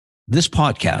This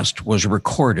podcast was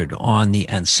recorded on the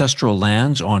ancestral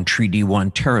lands on Treaty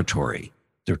 1 territory,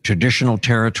 the traditional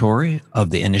territory of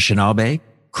the Anishinaabe,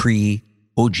 Cree,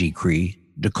 Oji-Cree,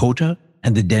 Dakota,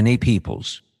 and the Dene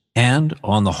peoples, and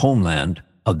on the homeland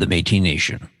of the Métis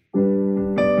Nation.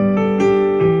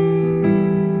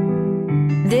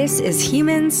 This is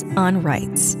Humans on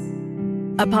Rights,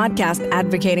 a podcast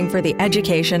advocating for the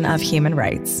education of human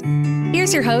rights.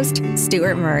 Here's your host,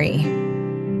 Stuart Murray.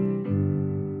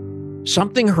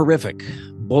 Something horrific.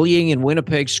 Bullying in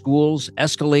Winnipeg schools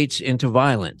escalates into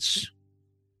violence.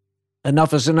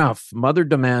 Enough is enough. Mother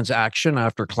demands action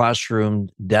after classroom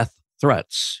death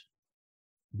threats.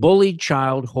 Bullied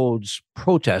child holds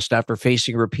protest after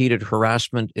facing repeated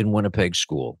harassment in Winnipeg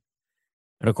school.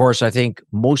 And of course, I think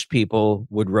most people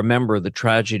would remember the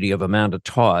tragedy of Amanda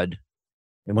Todd.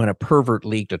 And when a pervert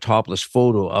leaked a topless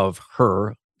photo of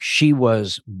her, she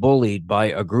was bullied by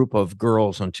a group of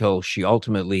girls until she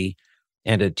ultimately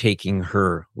ended taking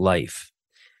her life.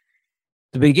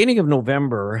 The beginning of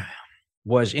November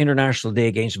was International Day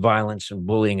Against Violence and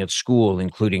Bullying at School,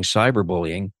 including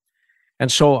cyberbullying.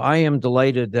 And so I am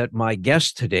delighted that my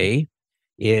guest today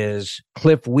is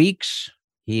Cliff Weeks.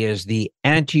 He is the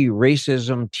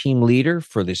anti-racism team leader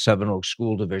for the Seven Oaks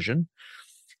School Division.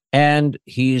 And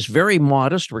he's very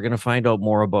modest. We're going to find out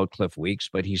more about Cliff Weeks,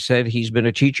 but he said he's been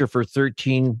a teacher for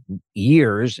 13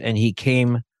 years and he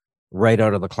came right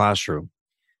out of the classroom.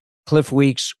 Cliff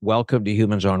Weeks, welcome to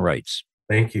Humans on Rights.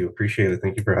 Thank you. Appreciate it.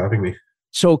 Thank you for having me.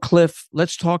 So, Cliff,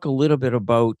 let's talk a little bit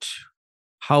about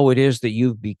how it is that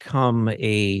you've become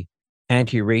a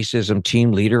anti-racism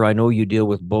team leader. I know you deal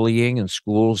with bullying in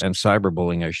schools and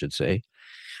cyberbullying, I should say.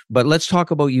 But let's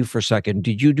talk about you for a second.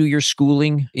 Did you do your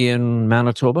schooling in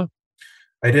Manitoba?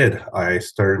 I did. I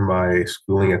started my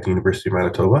schooling at the University of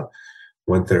Manitoba,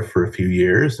 went there for a few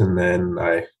years, and then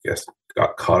I guess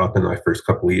got caught up in my first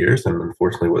couple of years and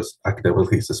unfortunately was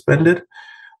academically suspended.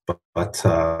 But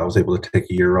I was able to take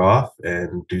a year off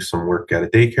and do some work at a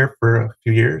daycare for a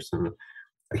few years. And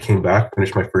I came back,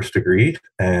 finished my first degree,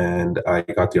 and I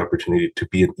got the opportunity to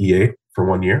be an EA for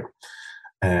 1 year.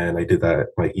 And I did that,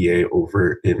 my EA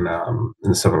over in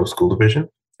the Seven Oaks School Division.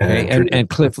 And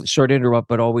Cliff, sorry to interrupt,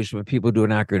 but always when people do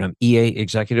an acronym, EA,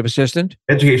 Executive Assistant?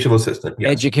 Educational Assistant,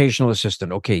 yes. Educational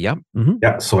Assistant, okay, yeah. Mm-hmm.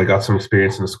 Yeah, so I got some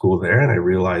experience in the school there, and I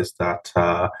realized that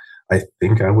I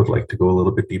think I would like to go a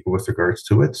little bit deeper with regards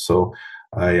to it. So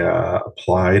I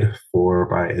applied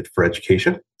for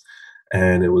education,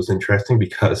 and it was interesting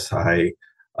because I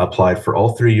applied for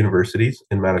all three universities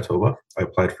in Manitoba. I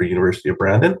applied for University of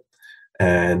Brandon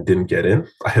and didn't get in.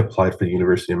 I applied for the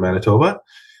University of Manitoba,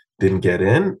 didn't get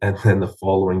in, and then the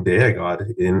following day I got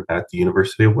in at the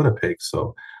University of Winnipeg.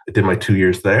 So I did my 2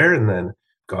 years there and then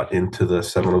got into the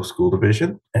Seven Oaks School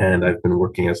Division, and I've been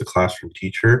working as a classroom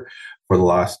teacher for the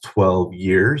last 12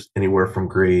 years, anywhere from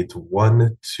grades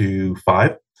 1 to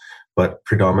 5, but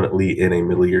predominantly in a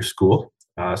middle year school.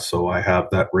 So I have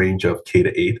that range of K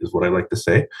to 8 is what I like to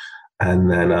say. And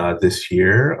then this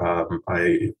year,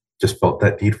 I just felt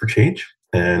that need for change.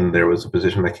 And there was a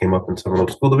position that came up in Seven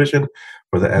Oaks School Division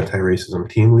for the anti-racism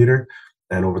team leader.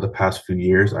 And over the past few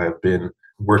years, I've been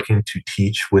working to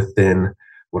teach within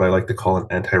what I like to call an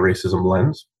anti-racism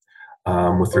lens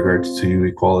with regards to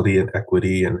equality and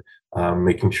equity and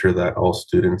making sure that all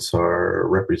students are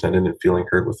represented and feeling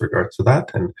heard with regards to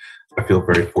that. And I feel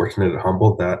very fortunate and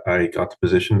humbled that I got the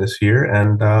position this year.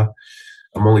 And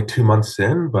I'm only 2 months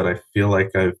in, but I feel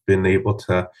like I've been able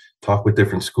to talk with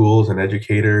different schools and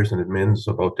educators and admins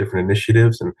about different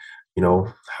initiatives and, you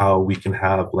know, how we can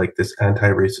have like this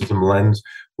anti-racism lens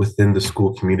within the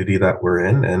school community that we're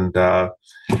in. And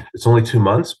it's only 2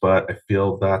 months, but I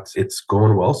feel that it's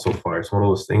going well so far. It's one of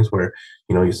those things where,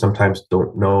 you know, you sometimes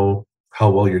don't know how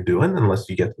well you're doing unless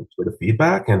you get some sort of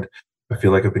feedback. And I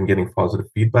feel like I've been getting positive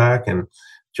feedback, and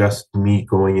just me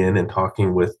going in and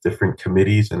talking with different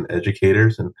committees and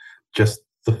educators, and just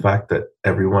the fact that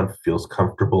everyone feels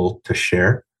comfortable to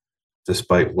share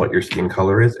despite what your skin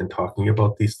color is and talking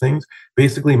about these things,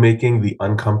 basically making the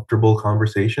uncomfortable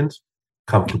conversations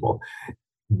comfortable.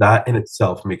 That in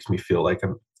itself makes me feel like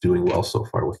I'm doing well so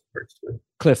far with regards to it.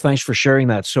 Cliff, thanks for sharing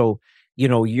that. So, you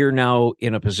know, you're now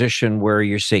in a position where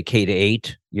you say K to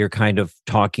 8, you're kind of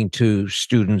talking to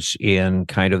students in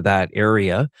kind of that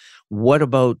area. What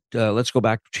about, let's go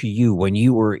back to you when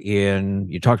you were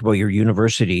you talked about your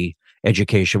university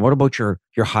education. What about your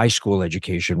high school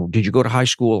education? Did you go to high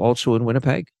school also in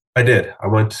Winnipeg? I did. I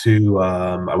went to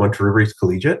River East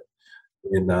Collegiate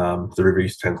in the River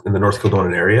East in the North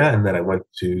Kildonan area, and then I went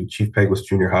to Chief Peguis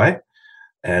Junior High,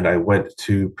 and I went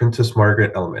to Princess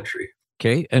Margaret Elementary.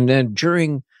 Okay, and then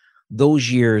during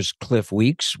those years, Cliff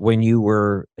Weeks, when you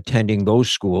were attending those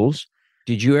schools,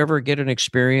 did you ever get an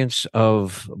experience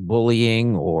of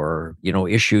bullying or,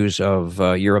 issues of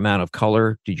you're a man of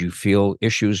color? Did you feel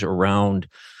issues around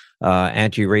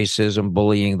anti-racism,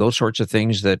 bullying, those sorts of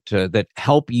things that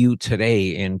help you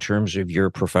today in terms of your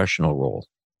professional role?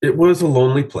 It was a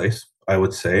lonely place, I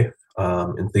would say.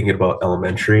 In thinking about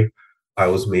elementary, I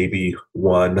was maybe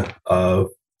one of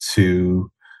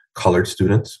two colored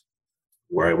students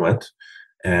where I went.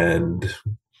 And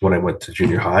when I went to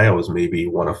junior high, I was maybe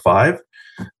one of five.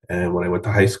 And when I went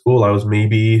to high school, I was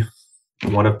maybe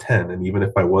one of 10. And even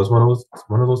if I was one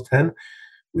of those 10,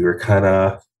 we were kind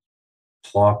of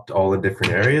plopped all in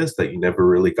different areas that you never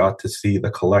really got to see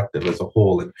the collective as a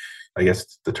whole. And I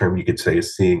guess the term you could say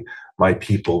is seeing my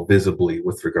people visibly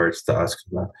with regards to us,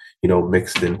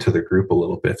 mixed into the group a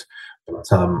little bit.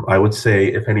 But I would say,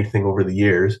 if anything, over the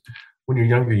years, when you're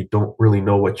younger, you don't really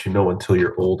know what you know until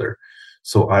you're older.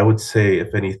 So I would say,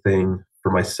 if anything,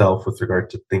 for myself, with regard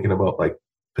to thinking about like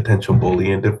potential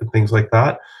bullying and different things like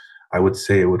that, I would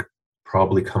say it would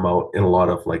probably come out in a lot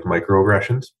of like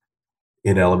microaggressions.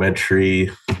 In elementary,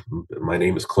 my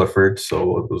name is Clifford,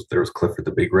 so there was Clifford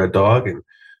the big red dog, and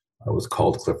I was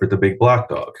called Clifford the big black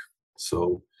dog.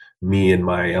 So me in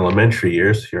my elementary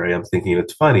years, here I am thinking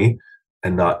it's funny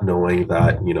and not knowing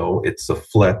that, it's a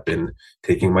flip and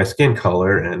taking my skin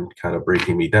color and kind of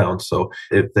breaking me down. So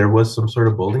if there was some sort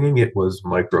of bullying, it was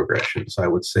microaggressions, I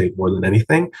would say, more than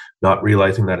anything, not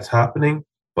realizing that it's happening,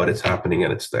 but it's happening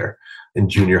and it's there. In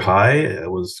junior high,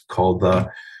 it was called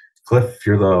Cliff,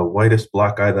 you're the whitest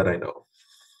black guy that I know.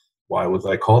 Why was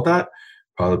I called that?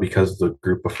 Probably because the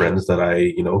group of friends that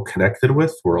I, connected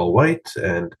with were all white.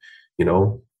 And,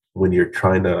 when you're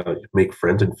trying to make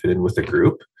friends and fit in with a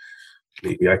group,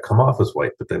 maybe I come off as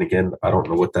white. But then again, I don't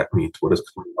know what that means. What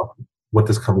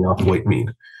does coming off white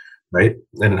mean? Right?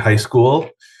 And in high school,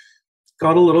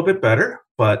 got a little bit better,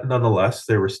 but nonetheless,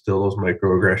 there were still those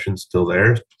microaggressions still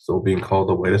there, still being called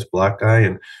the whitest black guy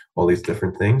and all these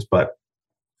different things. But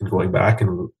going back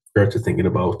and start to thinking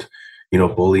about,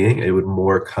 bullying, it would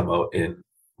more come out in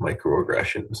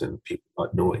microaggressions and people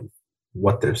not knowing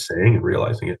what they're saying and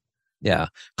realizing it. Yeah.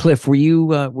 Cliff, were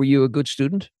you a good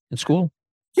student in school?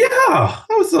 Yeah, I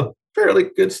was a fairly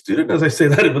good student, as I say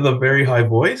that with a very high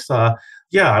voice.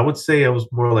 Yeah, I would say I was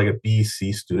more like a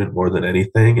BC student more than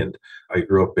anything. And I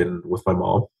grew up with my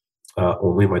mom.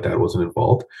 Only my dad wasn't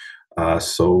involved.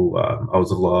 So I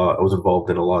was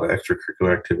involved in a lot of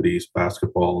extracurricular activities,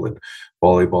 basketball and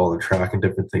volleyball and track and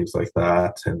different things like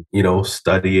that. And,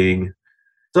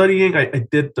 studying, I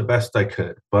did the best I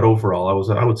could, but overall, I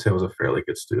would say I was a fairly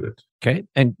good student. Okay.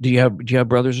 And do you have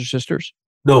brothers or sisters?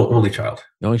 No, only child.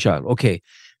 Only child. Okay.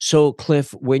 So,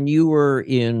 Cliff, when you were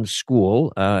in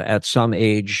school, at some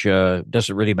age,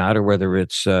 doesn't really matter whether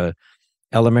it's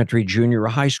elementary, junior, or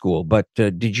high school, but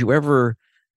did you ever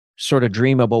sort of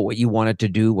dream about what you wanted to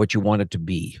do, what you wanted to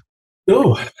be?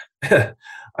 No,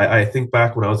 I think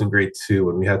back when I was in grade 2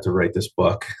 and we had to write this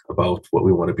book about what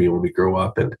we want to be when we grow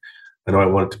up, and I know I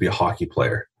wanted to be a hockey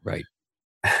player. Right.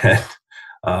 And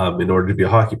in order to be a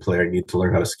hockey player, I need to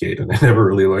learn how to skate, and I never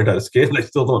really learned how to skate, and I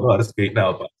still don't know how to skate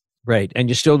now. But Right. And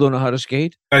you still don't know how to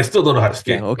skate? I still don't know how to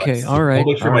skate. Yeah, okay. All right. I'll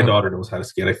make sure all my right. daughter knows how to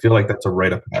skate. I feel like that's a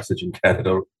rite of passage in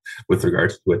Canada with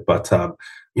regards to it. But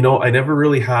I never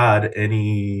really had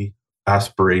any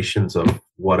aspirations of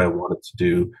what I wanted to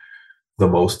do the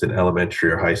most in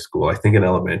elementary or high school. I think in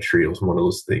elementary, it was one of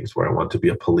those things where I wanted to be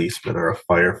a policeman or a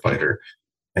firefighter.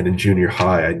 And in junior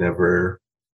high, I never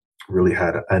really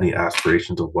had any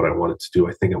aspirations of what I wanted to do.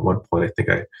 I think at one point,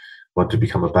 I wanted to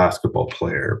become a basketball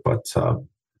player. But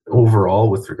overall,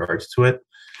 with regards to it,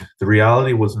 the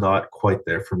reality was not quite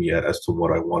there for me yet as to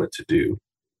what I wanted to do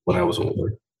when I was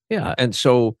older. Yeah. And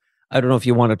so I don't know if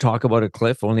you want to talk about it,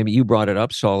 Cliff, only you brought it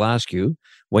up. So I'll ask you,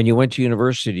 when you went to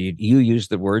university, you used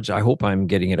the words, I hope I'm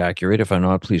getting it accurate. If I'm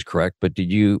not, please correct. But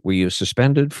were you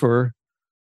suspended for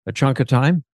a chunk of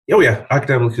time? Oh yeah,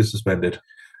 academically suspended.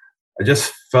 I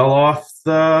just fell off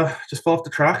the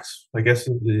tracks, I guess,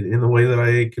 in the way that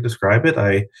I could describe it.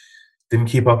 I didn't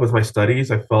keep up with my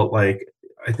studies. I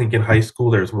think in high school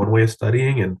there's one way of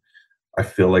studying, and I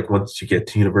feel like once you get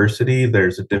to university,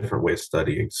 there's a different way of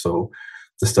studying. So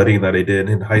the studying that I did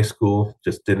in high school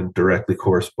just didn't directly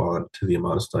correspond to the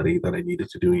amount of study that I needed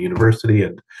to do in university,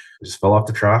 and I just fell off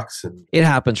the tracks. And it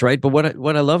happens, right? But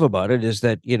what I love about it is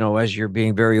that, as you're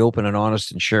being very open and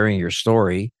honest and sharing your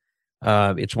story,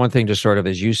 it's one thing to sort of,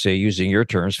 as you say, using your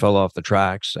terms, fell off the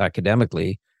tracks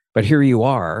academically, but here you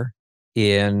are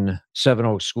in Seven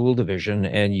Oaks School Division,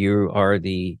 and you are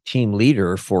the team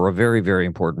leader for a very, very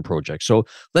important project. So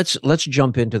let's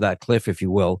jump into that, Cliff, if you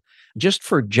will. Just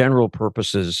for general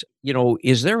purposes,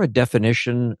 is there a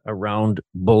definition around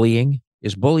bullying?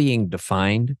 Is bullying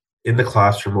defined? In the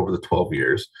classroom over the 12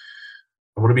 years,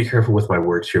 I want to be careful with my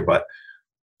words here, but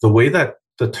the way that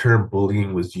the term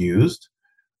bullying was used,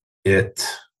 it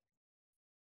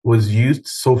was used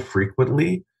so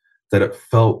frequently that it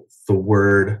felt the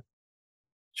word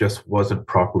just wasn't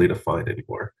properly defined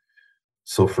anymore.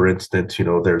 So, for instance,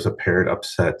 there's a parent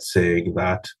upset saying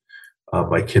that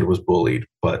my kid was bullied,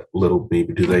 but little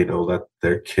maybe do they know that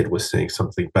their kid was saying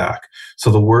something back.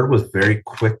 So the word was very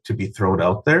quick to be thrown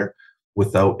out there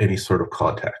without any sort of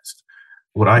context.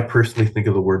 When I personally think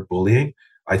of the word bullying,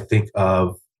 I think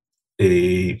of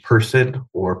a person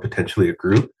or potentially a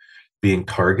group being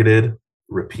targeted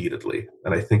repeatedly.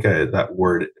 And I think that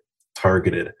word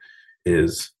targeted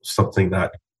is something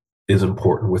that is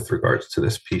important with regards to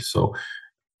this piece. So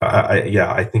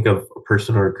I think of a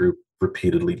person or a group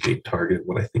repeatedly being targeted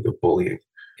when I think of bullying.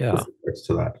 Yeah. With regards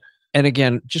to that. And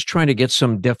again, just trying to get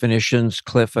some definitions,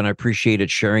 Cliff, and I appreciate it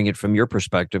sharing it from your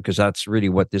perspective, because that's really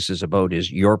what this is about,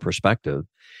 is your perspective,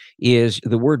 is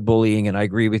the word bullying. And I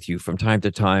agree with you, from time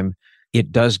to time,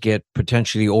 it does get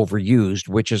potentially overused,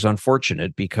 which is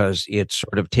unfortunate because it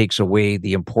sort of takes away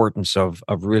the importance of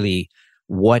really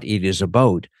what it is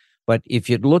about. But if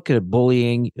you look at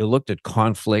bullying, you looked at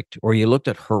conflict, or you looked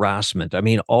at harassment, I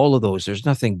mean, all of those, there's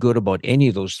nothing good about any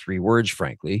of those three words,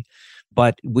 frankly.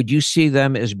 But would you see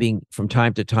them as being from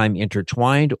time to time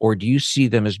intertwined, or do you see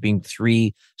them as being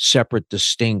three separate,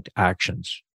 distinct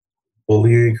actions?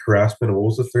 Bullying, harassment, what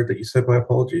was the third that you said? My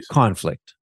apologies.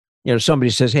 Conflict. Somebody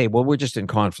says, "Hey, well, we're just in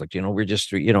conflict. We're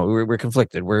just, we're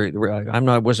conflicted.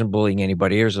 I wasn't bullying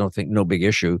anybody. There's no big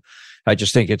issue. I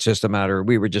just think it's just a matter.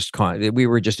 We were just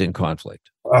in conflict."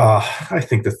 I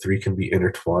think the three can be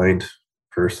intertwined.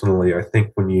 Personally, I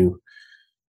think when you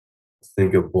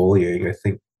think of bullying,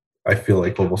 I feel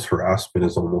like almost harassment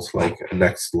is almost like a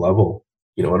next level.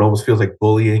 It almost feels like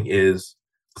bullying it's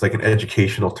like an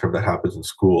educational term that happens in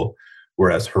school,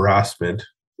 whereas harassment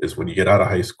is when you get out of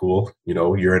high school,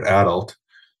 you're an adult.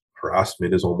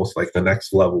 Harassment is almost like the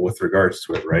next level with regards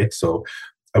to it, right? So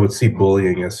I would see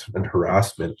bullying and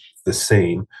harassment the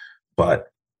same, but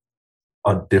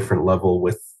on different level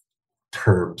with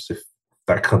terms, if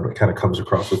that kind of comes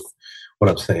across with what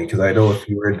I'm saying. Because I know if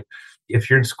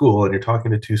you're in school and you're talking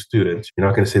to two students, you're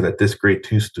not going to say that this grade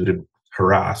 2 student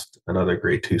harassed another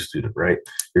grade 2 student, right?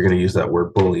 You're going to use that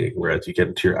word bullying. Whereas you get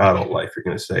into your adult life, you're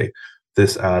going to say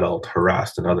this adult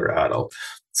harassed another adult.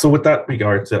 So with that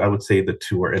regards, I would say the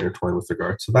two are intertwined with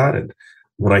regards to that. And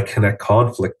when I connect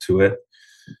conflict to it,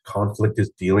 conflict is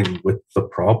dealing with the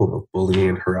problem of bullying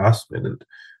and harassment and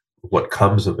what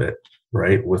comes of it,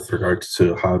 right? With regards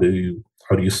to how do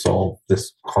you solve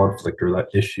this conflict or that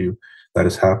issue that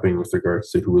is happening with regards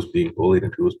to who was being bullied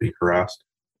and who was being harassed.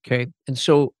 Okay. And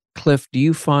so, Cliff, do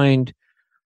you find,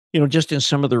 just in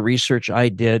some of the research I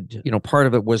did, part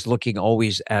of it was looking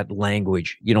always at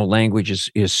language. Language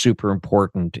is super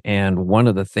important. And one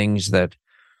of the things that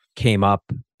came up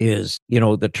is,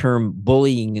 the term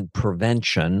bullying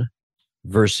prevention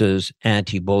versus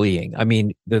anti-bullying. I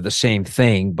mean, they're the same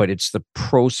thing, but it's the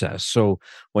process. So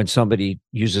when somebody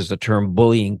uses the term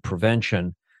bullying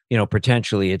prevention,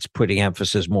 potentially it's putting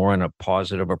emphasis more on a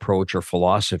positive approach or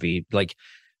philosophy, like,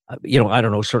 I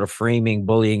don't know, sort of framing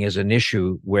bullying as an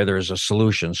issue where there's a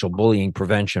solution. So bullying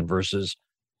prevention versus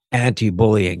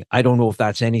anti-bullying. I don't know if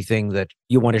that's anything that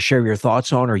you want to share your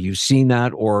thoughts on, or you've seen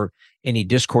that, or any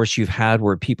discourse you've had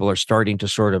where people are starting to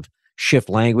sort of shift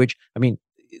language. I mean,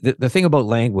 the thing about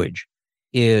language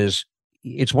is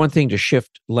it's one thing to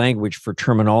shift language for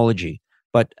terminology,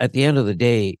 but at the end of the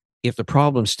day, if the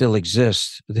problem still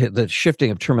exists, the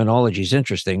shifting of terminology is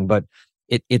interesting, but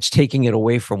it's taking it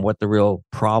away from what the real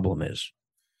problem is.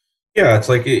 Yeah, it's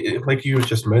like like you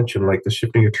just mentioned, like the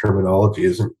shifting of terminology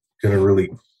isn't going to really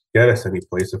get us any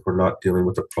place if we're not dealing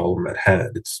with the problem at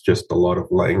hand. It's just a lot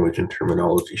of language and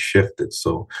terminology shifted.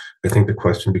 So I think the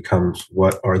question becomes,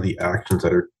 what are the actions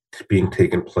that are being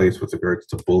taken place with regards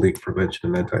to bullying prevention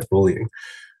and anti-bullying?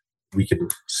 We can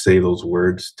say those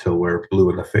words till we're blue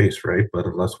in the face, right? But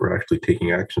unless we're actually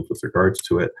taking actions with regards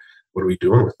to it, what are we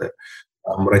doing with it?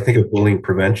 When I think of bullying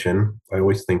prevention, I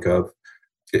always think of,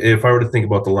 if I were to think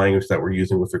about the language that we're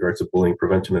using with regards to bullying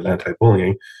prevention and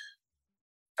anti-bullying,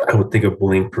 I would think of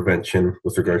bullying prevention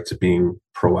with regards to being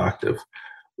proactive.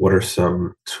 What are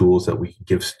some tools that we can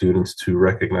give students to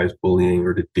recognize bullying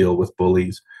or to deal with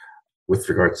bullies with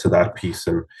regards to that piece?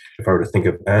 And if I were to think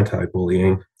of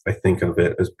anti-bullying, I think of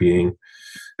it as being,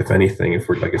 if anything, if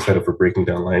we're, like I said, if we're breaking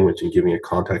down language and giving it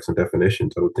context and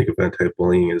definitions, I would think of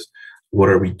anti-bullying as what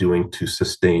are we doing to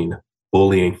sustain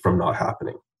bullying from not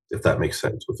happening, if that makes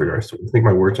sense with regards to it. I think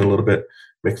my words are a little bit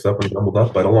mixed up and jumbled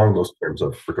up, but along those terms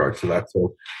of regards to that.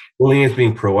 So bullying is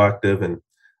being proactive, and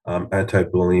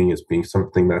anti-bullying is being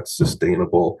something that's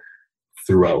sustainable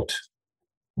throughout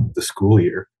the school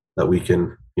year, that we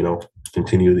can,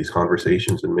 continue these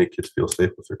conversations and make kids feel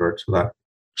safe with regards to that.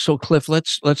 So Cliff,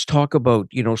 let's talk about,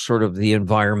 sort of the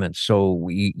environment. So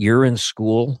you're in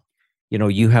school,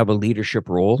 you have a leadership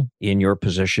role in your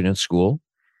position in school.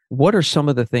 What are some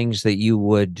of the things that you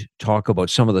would talk about,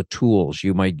 some of the tools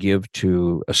you might give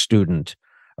to a student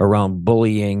around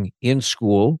bullying in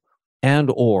school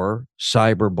and or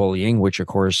cyberbullying, which of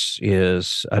course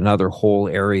is another whole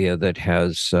area that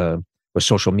has, with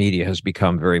social media, has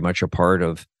become very much a part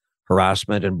of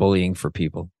harassment and bullying for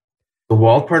people? The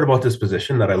wild part about this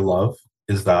position that I love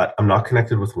is that I'm not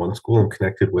connected with one school. I'm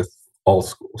connected with all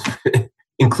schools,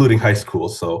 including high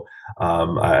schools. So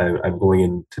I'm going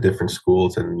into different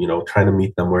schools and, trying to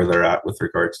meet them where they're at with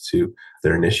regards to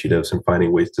their initiatives and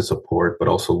finding ways to support, but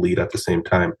also lead at the same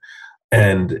time.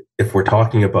 And if we're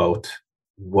talking about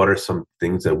what are some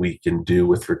things that we can do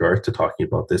with regards to talking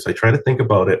about this, I try to think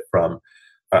about it from,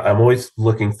 I'm always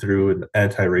looking through an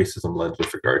anti-racism lens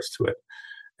with regards to it.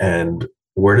 And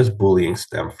where does bullying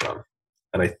stem from?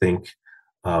 And I think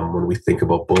when we think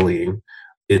about bullying,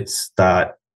 it's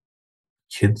that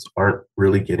kids aren't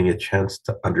really getting a chance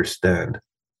to understand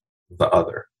the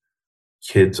other.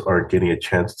 Kids aren't getting a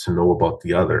chance to know about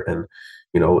the other. And,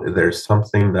 there's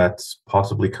something that's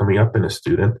possibly coming up in a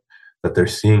student that they're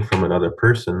seeing from another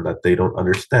person that they don't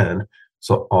understand.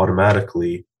 So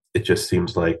automatically, it just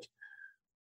seems like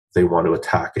they want to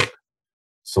attack it.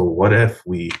 So what if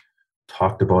we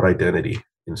talked about identity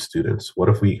in students? What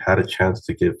if we had a chance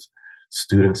to give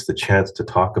students the chance to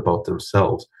talk about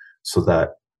themselves so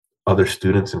that other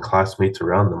students and classmates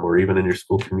around them, or even in your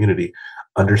school community,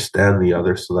 understand the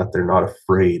other so that they're not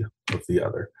afraid of the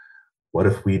other? What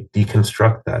if we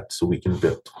deconstruct that so we can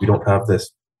build? We don't have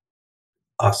this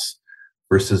us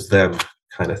versus them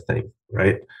kind of thing,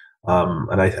 right?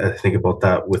 And I think about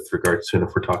that with regards to, and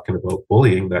if we're talking about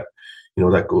bullying, that,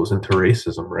 that goes into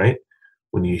racism, right?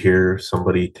 When you hear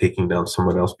somebody taking down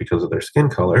someone else because of their skin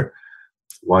color,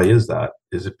 why is that?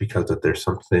 Is it because that there's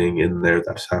something in there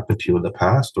that's happened to you in the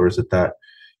past? Or is it that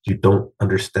you don't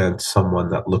understand someone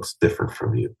that looks different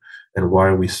from you? And why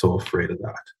are we so afraid of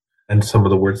that? And some of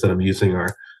the words that I'm using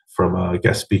are from a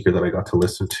guest speaker that I got to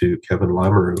listen to, Kevin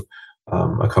Lamoureux,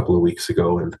 a couple of weeks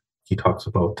ago. And he talks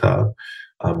about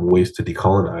ways to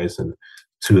decolonize. And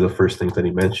two of the first things that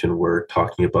he mentioned were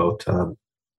talking about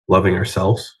loving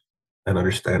ourselves and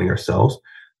understanding ourselves,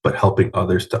 but helping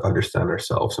others to understand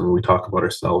ourselves. And when we talk about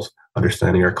ourselves,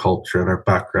 understanding our culture and our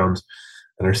backgrounds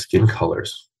and our skin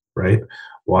colors, right?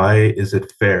 Why is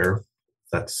it fair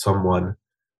that someone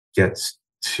gets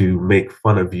to make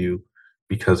fun of you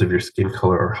because of your skin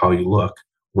color or how you look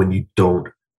when you don't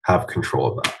have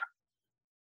control of that?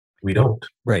 We don't.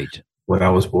 Right. When I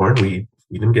was born, we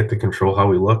didn't get to control how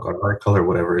we look or our color,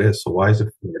 whatever it is. So why is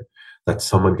it fair that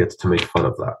someone gets to make fun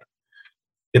of that?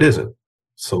 It isn't.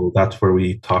 So that's where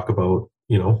we talk about,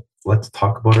 let's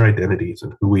talk about our identities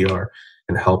and who we are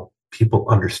and help people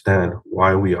understand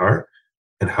why we are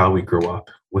and how we grow up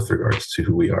with regards to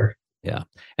who we are. Yeah.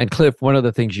 And Cliff, one of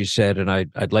the things you said, and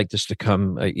I'd like this to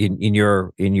come in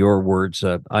your words,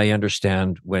 I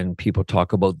understand when people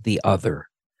talk about the other.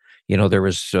 There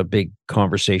was a big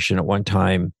conversation at one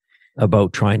time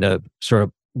about trying to sort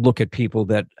of look at people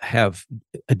that have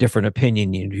a different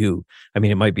opinion than you. I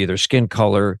mean, it might be their skin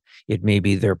color, it may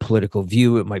be their political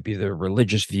view, it might be their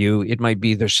religious view, it might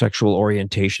be their sexual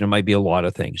orientation, it might be a lot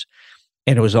of things.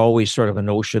 And it was always sort of a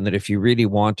notion that if you really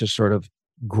want to sort of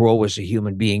grow as a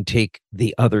human being, take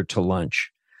the other to lunch.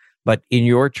 But in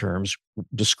your terms,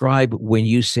 describe when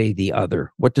you say the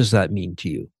other, what does that mean to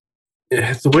you?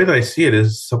 It's the way that I see it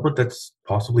is someone that's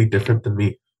possibly different than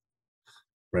me.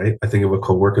 Right? I think of a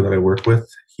coworker that I work with.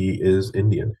 He is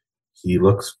Indian. He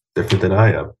looks different than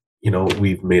I am.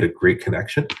 We've made a great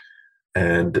connection,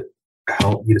 and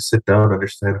help me to sit down and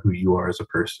understand who you are as a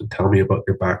person. Tell me about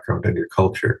your background and your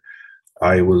culture.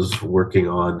 I was working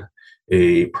on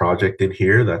a project in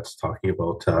here that's talking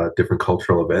about different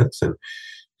cultural events, and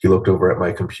he looked over at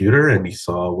my computer and he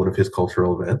saw one of his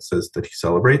cultural events that he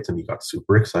celebrates, and he got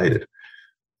super excited.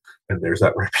 And there's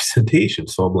that representation.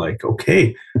 So I'm like,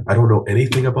 okay, I don't know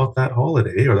anything about that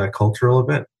holiday or that cultural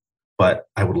event, but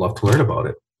I would love to learn about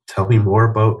it. Tell me more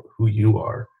about who you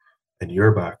are and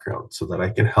your background so that I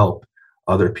can help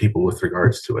other people with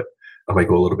regards to it. I might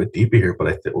go a little bit deeper here,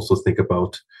 but also think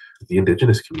about the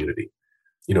Indigenous community.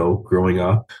 Growing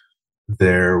up,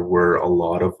 there were a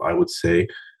lot of, I would say,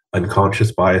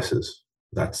 unconscious biases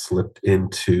that slipped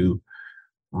into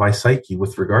my psyche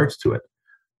with regards to it.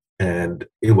 And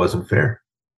it wasn't fair.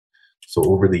 So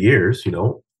over the years,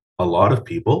 a lot of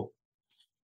people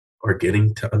are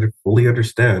getting to fully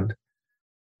understand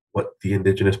what the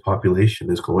Indigenous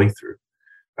population is going through.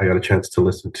 I got a chance to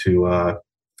listen to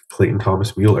Clayton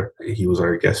Thomas Mueller. He was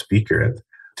our guest speaker, and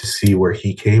to see where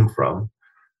he came from.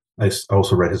 I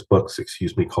also read his books,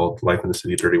 called Life in the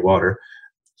City of Dirty Water.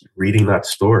 Reading that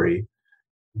story,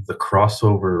 the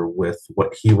crossover with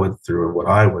what he went through and what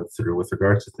I went through with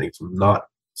regards to things, not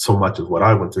so much as what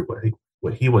I went through, but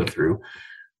what he went through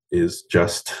is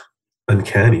just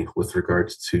uncanny with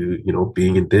regards to,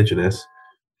 being Indigenous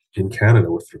in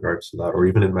Canada with regards to that, or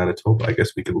even in Manitoba, I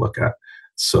guess we could look at.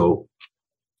 So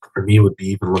for me, it would be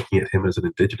even looking at him as an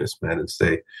Indigenous man and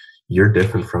say, you're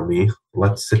different from me.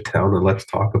 Let's sit down and let's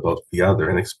talk about the other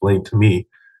and explain to me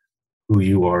who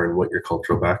you are and what your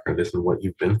cultural background is and what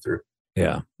you've been through.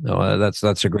 Yeah, no,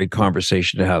 that's a great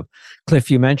conversation to have.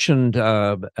 Cliff, you mentioned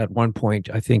at one point,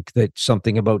 I think, that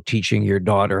something about teaching your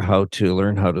daughter how to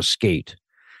learn how to skate.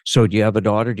 So do you have a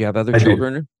daughter? Do you have other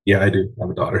children? Yeah, I do. I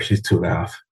have a daughter. She's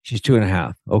 2.5. She's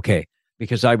 2.5. Okay.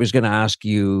 Because I was going to ask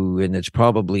you, and it's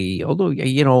probably, although,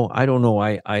 I don't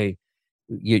know,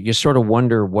 you sort of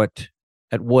wonder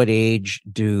at what age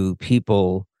do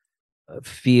people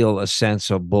feel a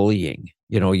sense of bullying?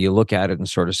 You look at it and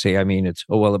sort of say, it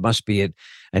must be at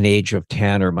an age of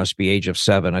 10 or must be age of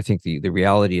 7. I think the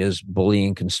reality is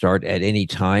bullying can start at any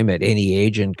time, at any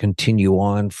age, and continue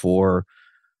on for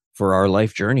our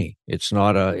life journey. It's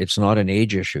not an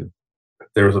age issue.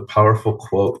 There was a powerful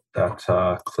quote that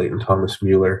Clayton Thomas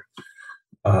Mueller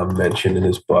mentioned in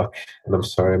his book, and I'm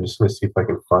sorry, I'm just going to see if I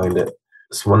can find it.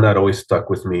 This one that always stuck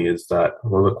with me is that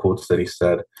one of the quotes that he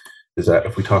said is that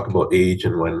if we talk about age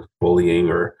and when bullying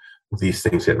or these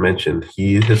things get mentioned,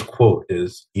 his quote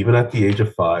is, even at the age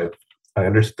of 5, I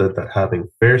understood that having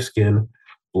fair skin,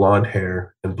 blonde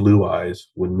hair, and blue eyes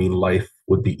would mean life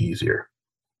would be easier.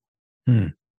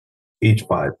 Age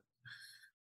 5,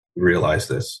 realize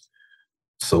this.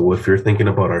 So if you're thinking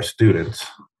about our students,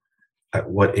 at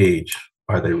what age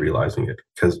are they realizing it?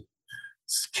 Because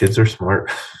kids are smart.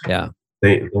 Yeah.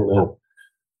 They know.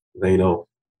 They know.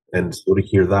 And so to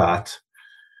hear that,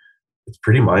 it's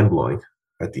pretty mind-blowing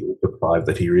at the age of 5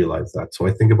 that he realized that. So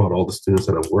I think about all the students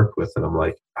that I've worked with, and I'm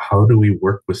like, how do we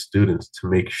work with students to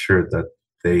make sure that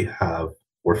they have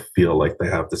or feel like they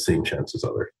have the same chance as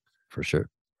others? For sure.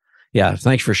 Yeah.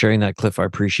 Thanks for sharing that, Cliff. I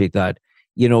appreciate that.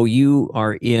 You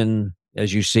are in,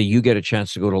 as you say, you get a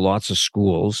chance to go to lots of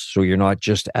schools, so you're not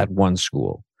just at one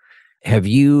school. Have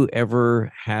you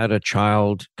ever had a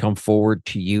child come forward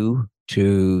to you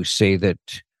to say that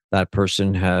that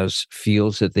person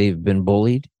feels that they've been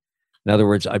bullied? In other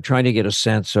words, I'm trying to get a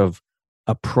sense of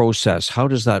a process. How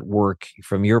does that work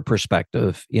from your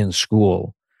perspective in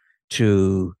school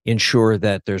to ensure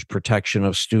that there's protection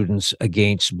of students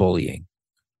against bullying?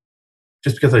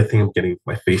 Just because I think I'm getting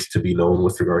my face to be known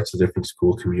with regards to different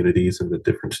school communities and the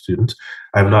different students,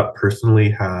 I've not personally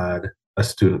had a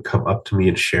student come up to me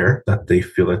and share that they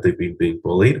feel that they've been being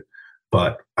bullied.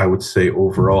 But I would say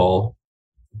overall,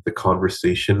 the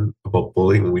conversation about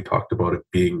bullying, when we talked about it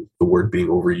being the word being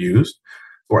overused,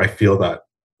 or I feel that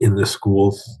in the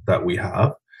schools that we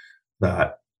have,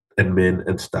 that admin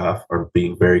and staff are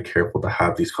being very careful to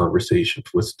have these conversations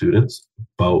with students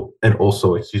about, and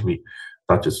also,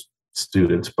 not just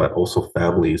students, but also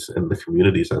families and the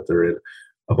communities that they're in,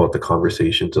 about the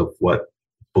conversations of what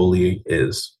bullying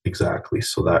is exactly,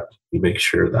 so that we make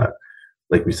sure that,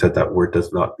 like we said, that word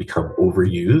does not become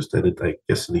overused, and it, I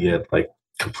guess in the end,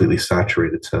 completely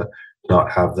saturated to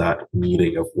not have that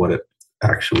meaning of what it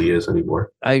actually is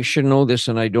anymore. I should know this,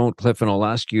 and I don't, Cliff, and I'll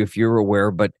ask you if you're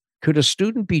aware, but could a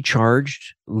student be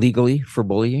charged legally for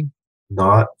bullying?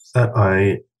 Not that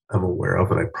I am aware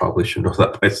of, and I probably should know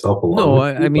that myself.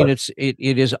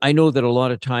 It is. I know that a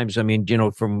lot of times,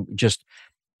 from just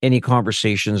any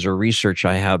conversations or research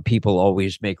I have, people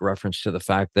always make reference to the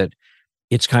fact that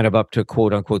it's kind of up to,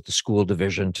 quote unquote, the school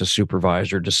division to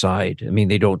supervise or decide.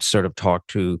 They don't sort of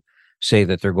say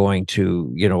that they're going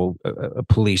to, a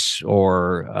police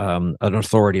or an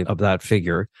authority of that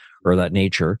figure or that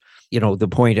nature. The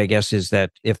point, I guess, is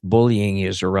that if bullying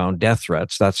is around death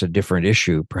threats, that's a different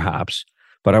issue, perhaps.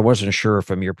 But I wasn't sure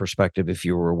from your perspective if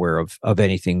you were aware of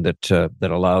anything that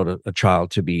allowed a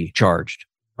child to be charged.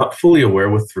 Not fully aware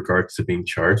with regards to being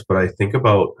charged, but I think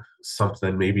about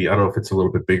something, maybe, I don't know if it's a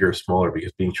little bit bigger or smaller,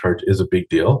 because being charged is a big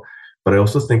deal. But I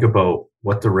also think about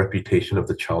what the reputation of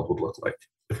the child would look like.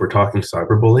 If we're talking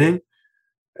cyberbullying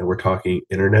and we're talking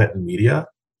internet and media,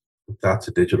 that's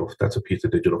a piece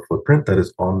of digital footprint that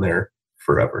is on there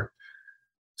forever.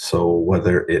 So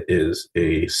whether it is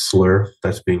a slur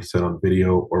that's being said on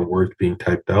video or words being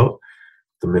typed out,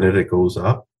 the minute it goes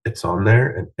up, it's on there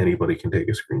and anybody can take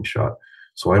a screenshot.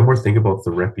 So I more think about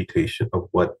the reputation of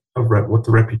what the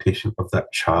reputation of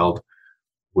that child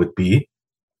would be,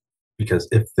 because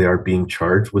if they are being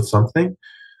charged with something,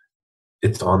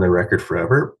 it's on their record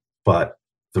forever. But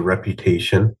the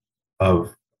reputation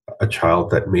of a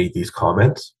child that made these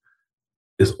comments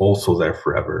is also there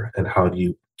forever. And how do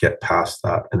you get past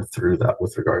that and through that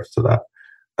with regards to that?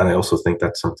 And I also think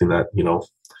that's something that,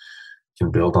 can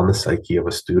build on the psyche of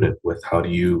a student with how do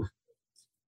you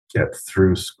get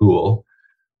through school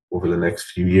over the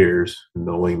next few years,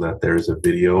 knowing that there's a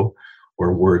video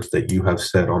or words that you have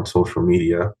said on social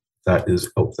media that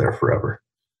is out there forever.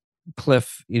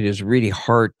 Cliff, it is really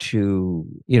hard to,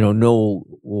 know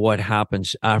what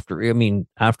happens after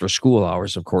school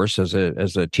hours, of course, as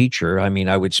a teacher. I mean,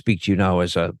 I would speak to you now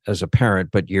as a parent,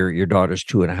 but your daughter's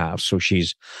 2.5, so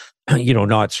she's,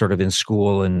 not sort of in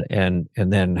school and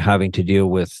then having to deal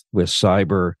with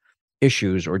cyber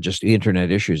issues, or just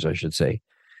internet issues, I should say.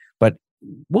 But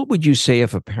what would you say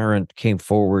if a parent came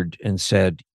forward and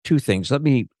said two things? Let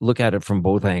me look at it from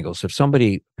both angles. If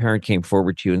parent came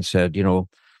forward to you and said,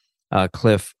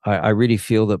 Cliff, I really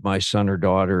feel that my son or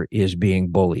daughter is being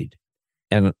bullied.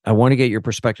 And I want to get your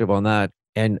perspective on that.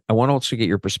 And I want to also get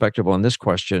your perspective on this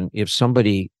question. If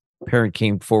parent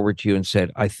came forward to you and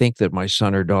said, I think that my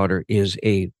son or daughter is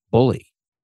a bully.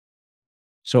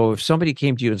 So if somebody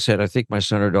came to you and said, I think my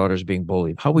son or daughter is being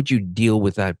bullied, how would you deal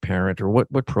with that parent, or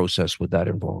what process would that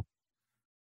involve?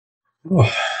 Oh,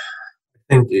 I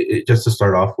think just to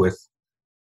start off with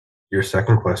your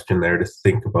second question there, to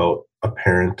think about a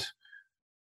parent,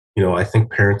 I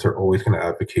think parents are always going to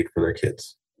advocate for their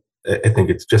kids. I think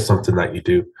it's just something that you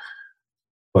do.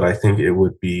 But I think it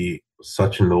would be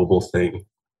such a noble thing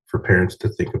for parents to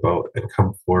think about and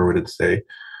come forward and say,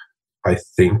 I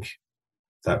think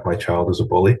that my child is a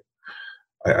bully.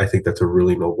 I think that's a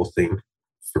really noble thing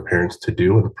for parents to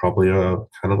do, and probably a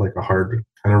kind of like a hard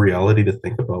kind of reality to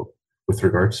think about with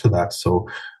regards to that. So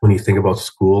when you think about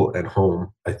school and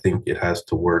home, I think it has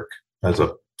to work as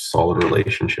a solid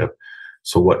relationship.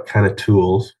 So what kind of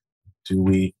tools do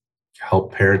we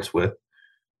help parents with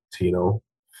to,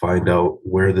 find out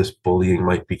where this bullying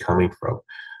might be coming from?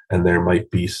 And there might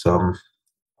be some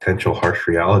potential harsh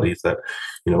realities that,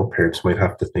 parents might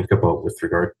have to think about with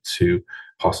regard to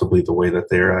possibly the way that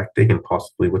they're acting, and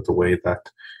possibly with the way that,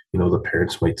 the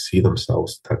parents might see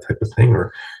themselves, that type of thing.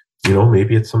 Or,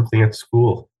 maybe it's something at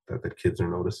school that the kids are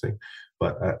noticing.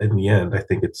 But in the end, I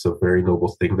think it's a very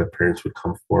noble thing that parents would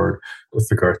come forward with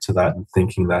regard to that, and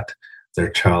thinking that their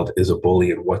child is a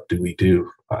bully, and what do we do?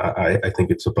 I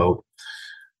think it's about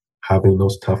having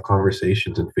those tough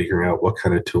conversations and figuring out what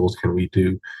kind of tools can we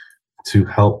do to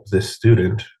help this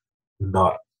student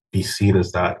not be seen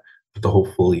as that, but to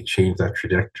hopefully change that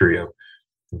trajectory of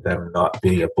them not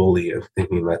being a bully and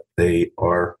thinking that they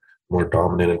are more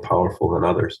dominant and powerful than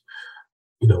others.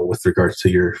 With regards to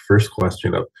your first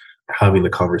question of having the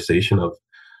conversation of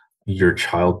your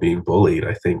child being bullied,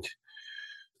 I think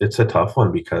it's a tough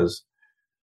one, because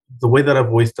the way that I've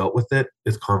always dealt with it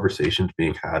is conversations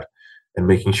being had and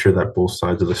making sure that both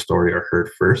sides of the story are heard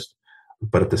first,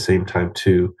 but at the same time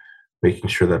too, making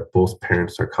sure that both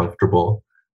parents are comfortable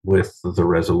with the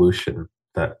resolution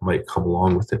that might come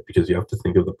along with it, because you have to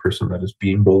think of the person that is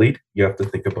being bullied. You have to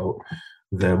think about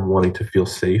them wanting to feel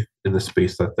safe in the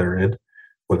space that they're in,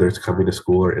 whether it's coming to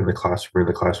school or in the classroom or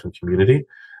in the classroom community.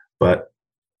 But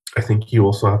I think you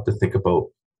also have to think about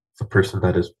the person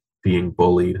that is being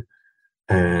bullied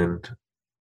and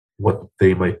what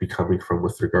they might be coming from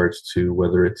with regards to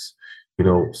whether it's,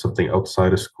 something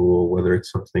outside of school, whether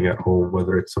it's something at home,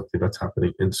 whether it's something that's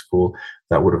happening in school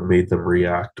that would have made them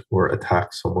react or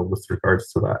attack someone with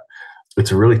regards to that.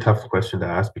 It's a really tough question to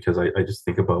ask, because I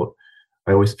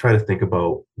always try to think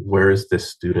about, where is this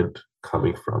student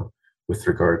coming from with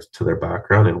regards to their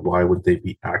background, and why would they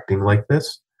be acting like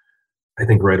this? I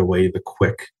think right away, the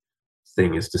quick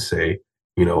thing is to say,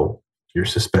 you're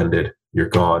suspended, you're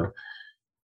gone.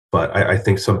 But I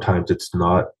think sometimes it's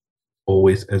not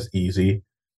always as easy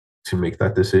to make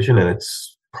that decision. And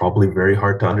it's probably very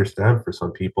hard to understand for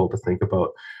some people to think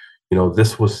about,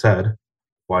 this was said,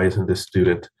 why isn't this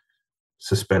student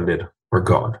suspended or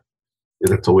gone?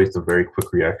 That's always a very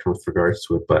quick reaction with regards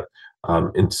to it. But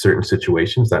in certain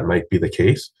situations, that might be the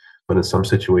case. But in some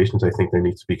situations, I think there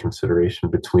needs to be consideration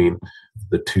between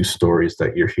the two stories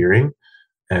that you're hearing,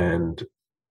 and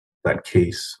that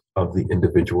case of the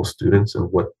individual students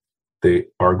and what they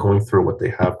are going through, what they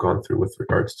have gone through with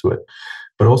regards to it.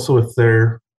 But also if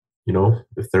they're,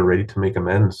 if they're ready to make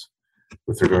amends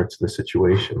with regards to the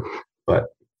situation. But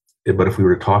if we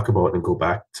were to talk about and go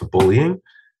back to bullying,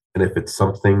 and if it's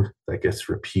something that gets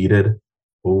repeated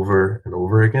over and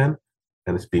over again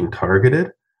and it's being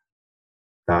targeted,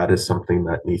 that is something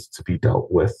that needs to be dealt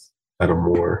with at a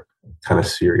more kind of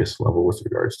serious level with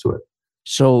regards to it.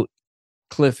 So,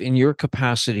 Cliff, in your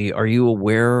capacity, are you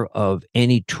aware of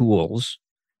any tools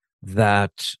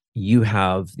that you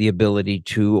have the ability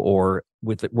to, or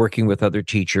with working with other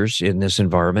teachers in this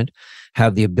environment,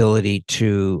 have the ability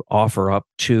to offer up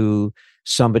to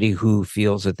somebody who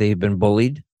feels that they've been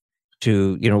bullied?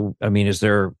 Is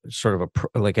there sort of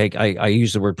I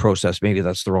use the word process, maybe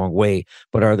that's the wrong way,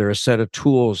 but are there a set of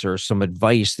tools or some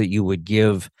advice that you would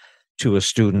give to a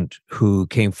student who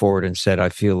came forward and said, I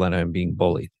feel that I'm being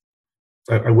bullied?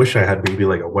 I wish I had maybe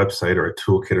like a website or a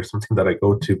toolkit or something that I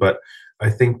go to, but I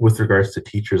think with regards to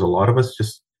teachers, a lot of us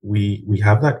just, we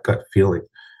have that gut feeling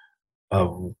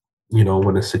of,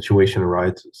 when a situation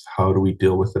arises, how do we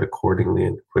deal with it accordingly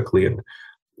and quickly? And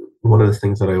one of the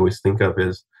things that I always think of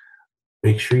is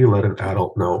make sure you let an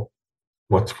adult know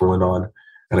what's going on.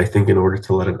 And I think in order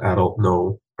to let an adult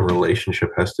know, a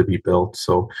relationship has to be built.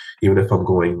 So even if I'm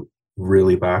going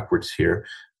really backwards here,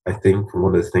 I think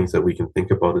one of the things that we can think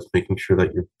about is making sure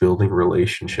that you're building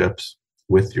relationships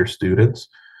with your students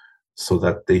so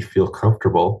that they feel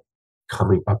comfortable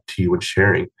coming up to you and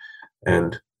sharing.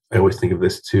 And I always think of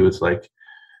this too, it's like,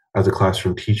 as a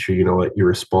classroom teacher, you're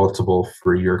responsible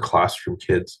for your classroom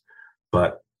kids,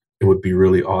 but it would be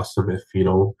really awesome if,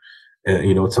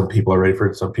 some people are ready for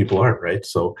it, some people aren't, right?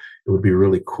 So it would be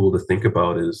really cool to think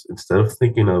about is, instead of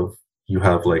thinking of you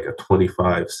have like a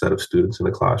 25 set of students in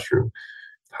a classroom,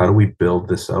 how do we build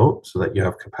this out so that you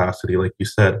have capacity, like you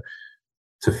said,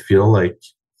 to feel like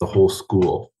the whole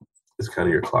school is kind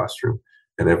of your classroom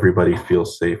and everybody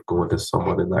feels safe going to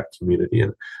someone in that community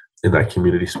and in that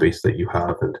community space that you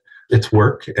have. And it's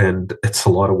work, and it's a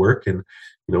lot of work, and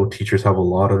teachers have a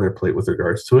lot on their plate with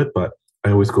regards to it. But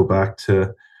I always go back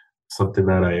to something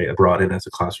that I brought in as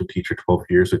a classroom teacher 12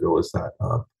 years ago, is that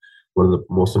one of the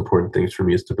most important things for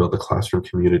me is to build a classroom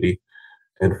community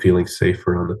and feeling safe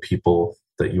around the people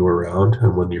that you're around.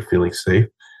 And when you're feeling safe,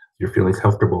 you're feeling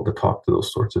comfortable to talk to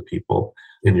those sorts of people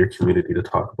in your community to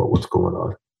talk about what's going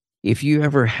on. If you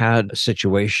ever had a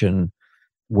situation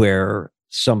where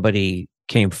somebody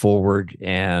came forward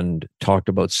and talked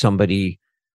about somebody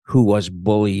who was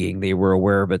bullying, they were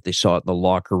aware of it, they saw it in the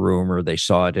locker room, or they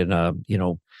saw it in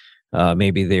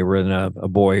maybe they were in a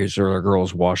boys' or a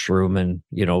girls' washroom, and,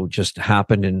 just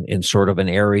happened in sort of an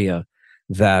area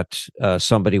that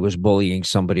somebody was bullying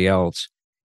somebody else,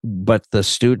 but the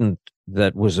student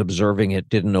that was observing it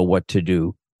didn't know what to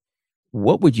do.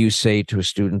 What would you say to a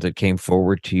student that came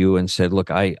forward to you and said, look,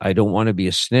 I don't want to be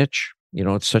a snitch.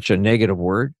 It's such a negative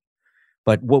word.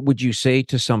 But what would you say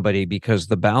to somebody? Because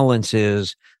the balance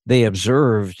is they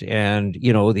observed, and,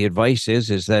 the advice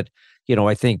is that,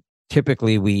 I think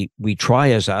typically we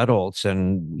try as adults,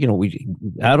 and, we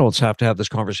adults have to have this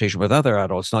conversation with other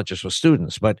adults, not just with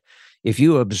students. But if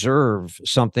you observe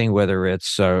something, whether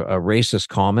it's a racist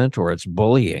comment or it's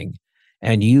bullying,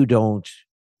 and you don't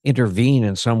intervene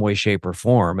in some way, shape, or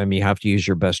form, I mean, you have to use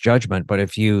your best judgment. But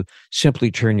if you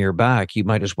simply turn your back, you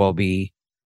might as well be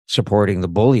supporting the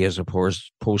bully as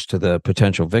opposed to the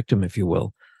potential victim, if you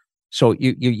will. So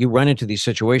you run into these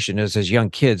situations as young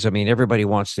kids. I mean, everybody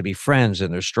wants to be friends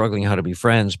and they're struggling how to be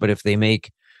friends. But if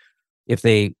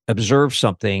they observe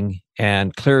something,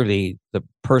 and clearly the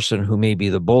person who may be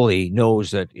the bully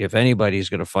knows that if anybody's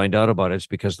going to find out about it, it's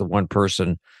because the one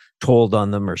person told on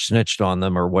them or snitched on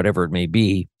them or whatever it may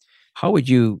be, how would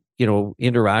you,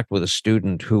 interact with a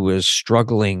student who is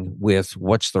struggling with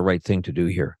what's the right thing to do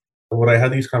here? When I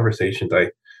had these conversations, I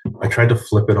tried to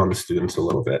flip it on the students a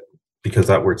little bit, because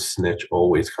that word snitch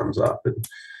always comes up. And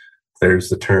there's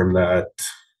the term that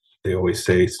they always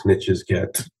say, snitches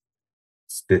get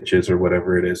stitches, or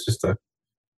whatever it is, just a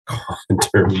common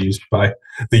term used by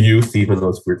the youth, even though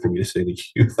it's weird for me to say the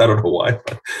youth. I don't know why,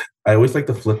 but I always like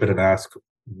to flip it and ask,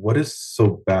 what is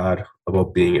so bad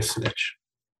about being a snitch?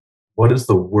 What is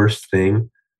the worst thing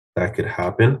that could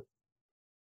happen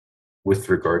with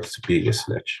regards to being a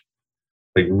snitch?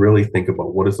 Like, really think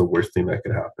about what is the worst thing that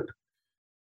could happen.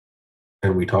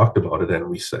 And we talked about it, and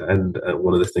we said, and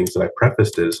one of the things that I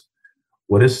prefaced is,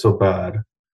 what is so bad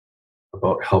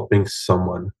about helping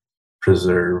someone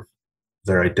preserve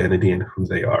their identity and who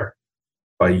they are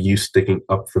by you sticking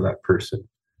up for that person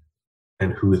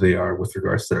and who they are with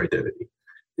regards to their identity?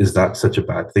 is that such a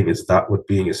bad thing? Is that what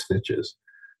being a snitch is?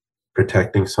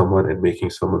 Protecting someone and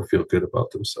making someone feel good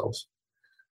about themselves.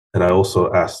 And I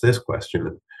also asked this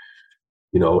question,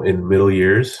 in middle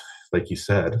years, like you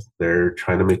said, they're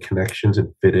trying to make connections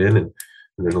and fit in, and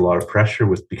there's a lot of pressure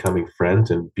with becoming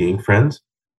friends and being friends.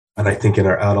 And I think in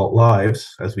our adult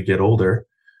lives, as we get older,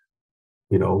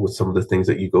 with some of the things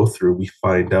that you go through, we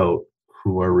find out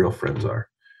who our real friends are.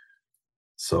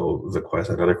 So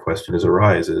another question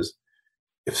arises,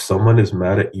 if someone is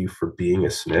mad at you for being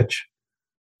a snitch,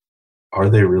 are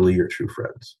they really your true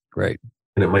friends? Right.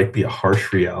 And it might be a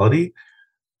harsh reality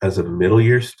as a middle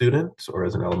year student or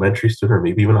as an elementary student or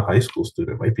maybe even a high school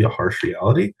student. It might be a harsh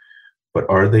reality, but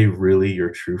are they really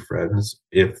your true friends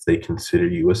if they consider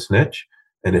you a snitch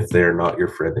and if they're not your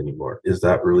friend anymore? Is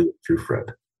that really a true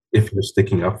friend? If you're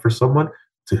sticking up for someone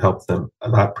to help them,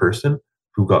 that person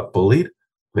who got bullied,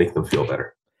 make them feel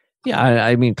better. Yeah,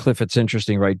 I mean, Cliff, it's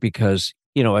interesting, right? Because,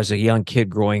 as a young kid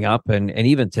growing up and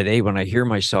even today, when I hear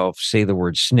myself say the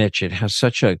word snitch, it has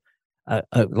such a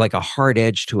like a hard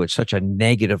edge to it, such a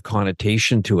negative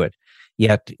connotation to it.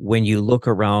 Yet when you look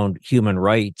around human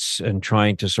rights and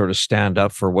trying to sort of stand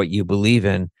up for what you believe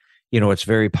in, it's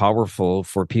very powerful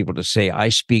for people to say, I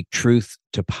speak truth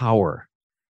to power.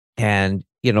 And,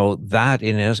 that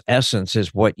in essence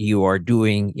is what you are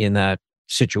doing in that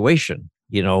situation.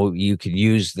 You could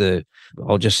use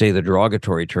I'll just say the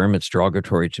derogatory term, it's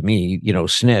derogatory to me,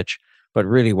 snitch. But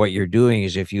really what you're doing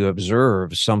is if you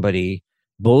observe somebody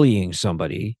bullying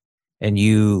somebody and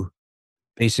you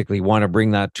basically want to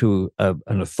bring that to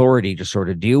an authority to sort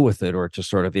of deal with it or to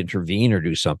sort of intervene or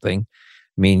do something,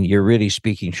 I mean, you're really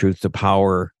speaking truth to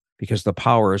power, because the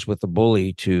power is with the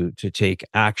bully to take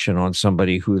action on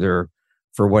somebody who they're,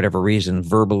 for whatever reason,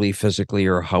 verbally, physically,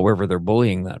 or however they're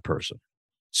bullying that person.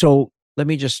 So let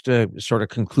me just sort of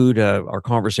conclude our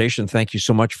conversation. Thank you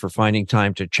so much for finding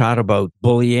time to chat about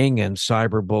bullying and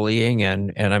cyberbullying.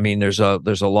 And I mean, there's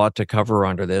a lot to cover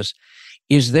under this.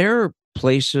 Is there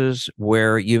places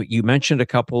where you mentioned a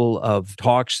couple of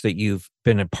talks that you've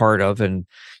been a part of? And,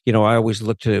 I always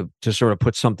look to sort of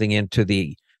put something into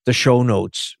the show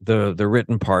notes, the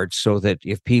written parts, so that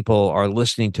if people are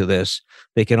listening to this,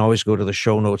 they can always go to the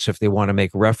show notes if they want to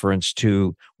make reference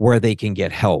to where they can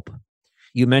get help.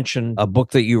 You mentioned a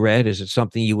book that you read. Is it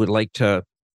something you would like to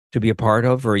be a part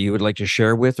of, or you would like to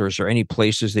share with, or is there any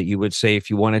places that you would say, if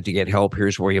you wanted to get help,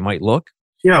 here's where you might look?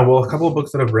 Yeah, well, a couple of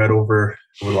books that I've read over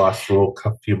the last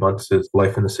few months is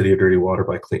Life in the City of Dirty Water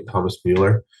by Clayton Thomas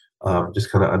Mueller.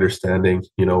 Just kind of understanding,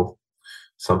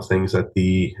 some things that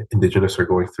the Indigenous are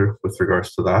going through with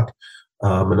regards to that.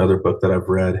 Another book that I've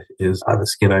read is The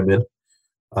Skin I'm In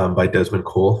by Desmond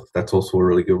Cole. That's also a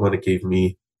really good one. It gave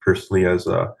me personally as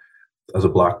a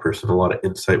Black person a lot of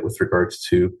insight with regards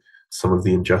to some of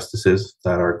the injustices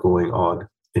that are going on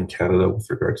in Canada with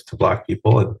regards to Black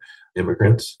people and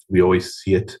immigrants. We always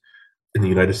see it in the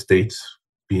United States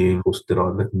being posted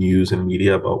on the news and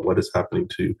media about what is happening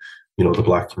to, the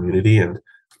Black community. And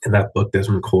in that book,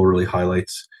 Desmond Cole really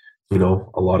highlights, a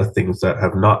lot of things that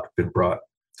have not been brought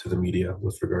to the media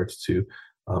with regards to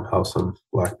how some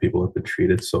Black people have been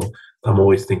treated. So I'm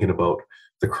always thinking about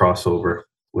the crossover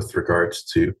with regards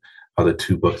to how the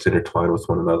two books intertwine with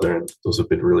one another. And those have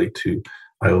been really two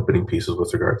eye-opening pieces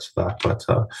with regards to that. But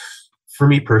for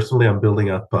me personally, I'm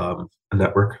building up a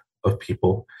network of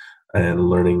people and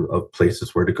learning of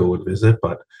places where to go and visit.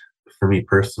 But for me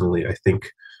personally, I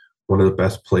think one of the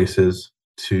best places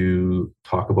to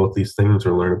talk about these things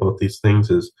or learn about these things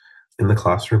is in the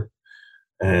classroom.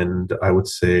 And I would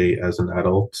say as an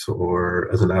adult of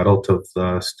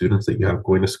the students that you have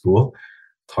going to school,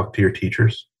 talk to your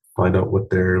teachers, find out what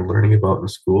they're learning about in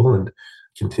school, and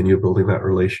continue building that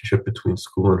relationship between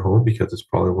school and home, because it's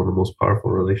probably one of the most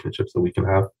powerful relationships that we can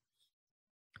have.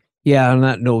 Yeah, on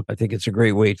that note, I think it's a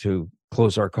great way to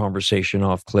close our conversation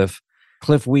off, Cliff.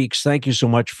 Cliff Weeks, thank you so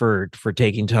much for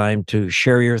taking time to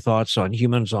share your thoughts on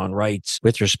Humans on Rights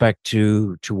with respect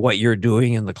to what you're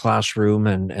doing in the classroom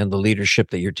and the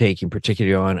leadership that you're taking,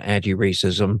 particularly on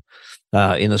anti-racism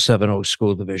in the Seven Oaks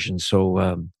School Division.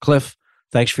 So, Cliff,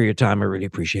 thanks for your time. I really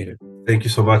appreciate it. Thank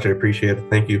you so much. I appreciate it.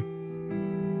 Thank you.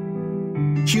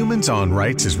 Humans on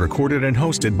Rights is recorded and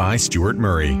hosted by Stuart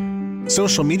Murray.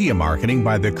 Social media marketing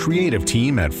by the creative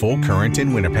team at Full Current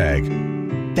in Winnipeg.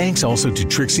 Thanks also to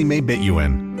Trixie May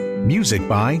Bituin. Music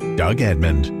by Doug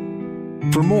Edmond.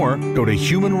 For more, go to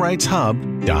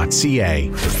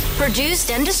humanrightshub.ca.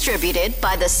 Produced and distributed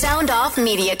by the Sound Off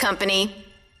Media Company.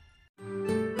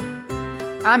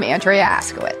 I'm Andrea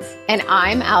Askowitz. And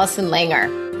I'm Allison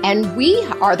Langer. And we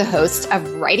are the hosts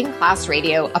of Writing Class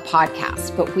Radio, a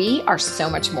podcast, but we are so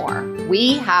much more.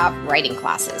 We have writing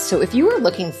classes. So if you are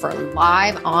looking for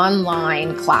live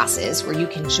online classes where you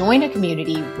can join a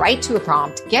community, write to a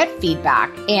prompt, get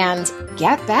feedback, and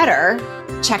get better,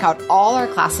 check out all our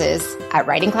classes at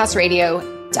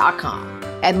writingclassradio.com.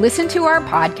 And listen to our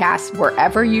podcast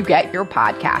wherever you get your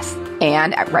podcasts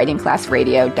and at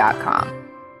writingclassradio.com.